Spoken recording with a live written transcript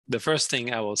The first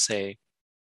thing I will say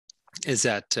is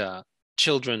that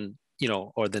children,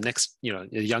 or the next, the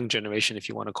young generation, if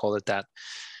you want to call it that,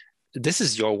 this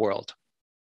is your world.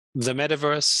 The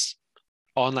metaverse,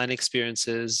 online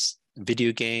experiences,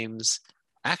 video games,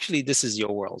 actually, this is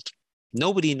your world.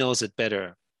 Nobody knows it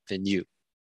better than you.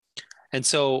 And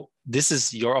so this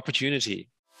is your opportunity.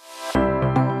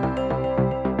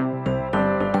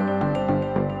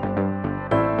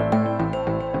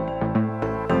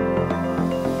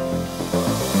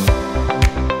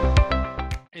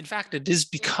 In fact, it is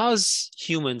because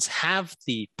humans have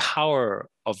the power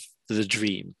of the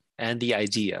dream and the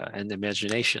idea and the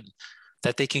imagination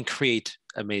that they can create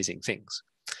amazing things.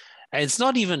 And it's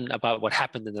not even about what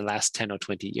happened in the last 10 or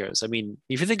 20 years. I mean,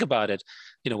 if you think about it,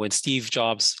 when Steve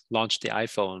Jobs launched the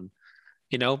iPhone,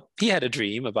 he had a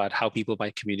dream about how people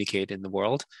might communicate in the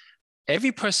world.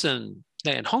 Every person,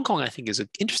 and Hong Kong, I think, is an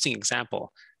interesting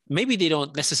example. Maybe they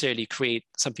don't necessarily create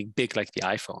something big like the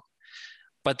iPhone,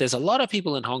 but there's a lot of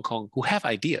people in Hong Kong who have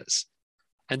ideas.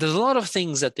 And there's a lot of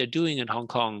things that they're doing in Hong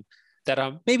Kong that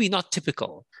are maybe not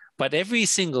typical, but every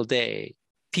single day,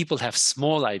 people have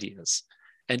small ideas.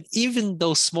 And even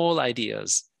those small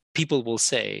ideas, people will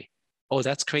say, oh,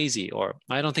 that's crazy, or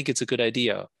I don't think it's a good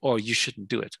idea, or you shouldn't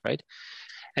do it, right?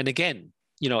 And again,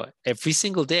 every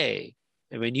single day,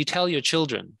 when you tell your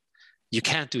children, you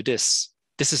can't do this,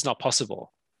 this is not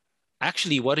possible.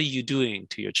 Actually, what are you doing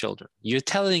to your children? You're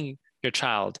telling your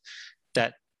child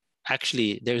that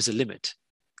actually there's a limit.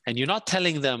 And you're not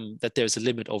telling them that there's a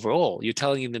limit overall. You're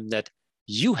telling them that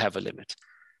you have a limit.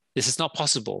 This is not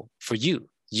possible for you.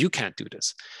 You can't do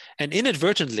this. And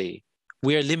inadvertently,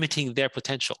 we are limiting their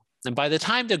potential. And by the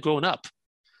time they're grown up,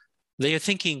 they are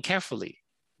thinking carefully.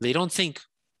 They don't think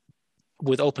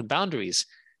with open boundaries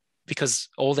because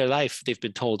all their life they've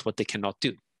been told what they cannot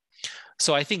do.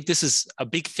 So I think this is a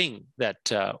big thing that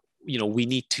we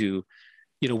need to,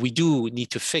 we do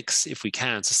need to fix if we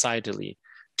can societally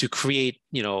to create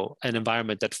an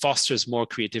environment that fosters more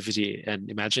creativity and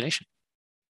imagination.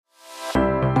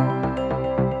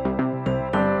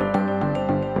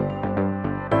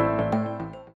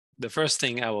 The first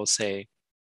thing I will say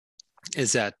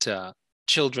is that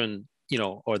children,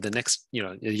 or the next,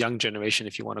 the young generation,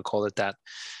 if you want to call it that,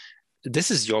 this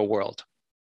is your world.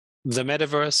 The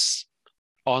metaverse,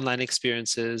 online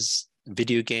experiences,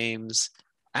 video games,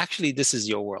 actually, this is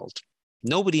your world.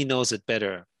 Nobody knows it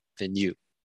better than you.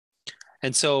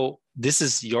 And so this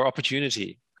is your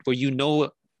opportunity where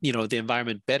the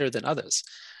environment better than others.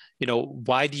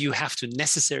 Why do you have to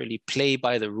necessarily play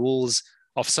by the rules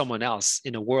of someone else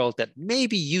in a world that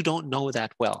maybe you don't know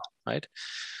that well, right?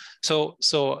 So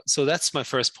that's my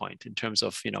first point in terms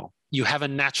of, you have a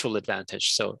natural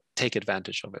advantage, so take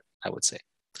advantage of it, I would say.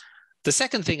 The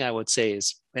second thing I would say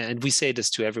is, and we say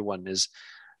this to everyone, is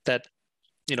that,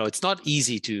 it's not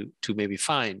easy to maybe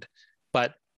find,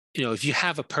 but, if you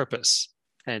have a purpose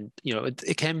and,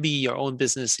 it can be your own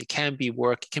business, it can be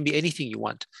work, it can be anything you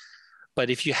want. But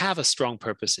if you have a strong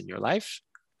purpose in your life,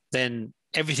 then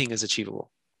everything is achievable,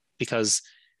 because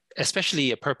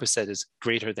especially a purpose that is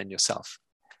greater than yourself.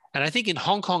 And I think in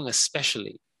Hong Kong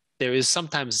especially, there is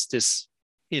sometimes this,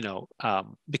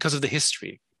 because of the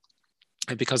history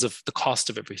and because of the cost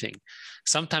of everything,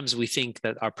 sometimes we think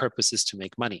that our purpose is to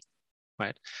make money,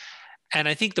 right? And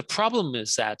I think the problem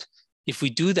is that if we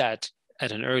do that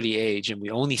at an early age and we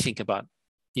only think about,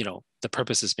 the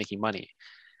purpose is making money,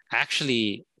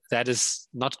 actually, that is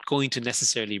not going to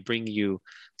necessarily bring you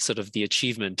sort of the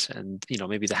achievement and,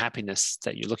 maybe the happiness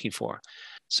that you're looking for.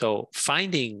 So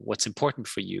finding what's important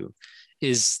for you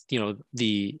is,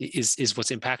 is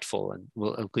what's impactful and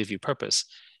will give you purpose.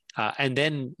 And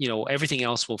then, everything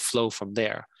else will flow from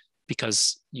there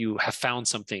because you have found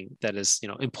something that is,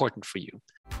 important for you.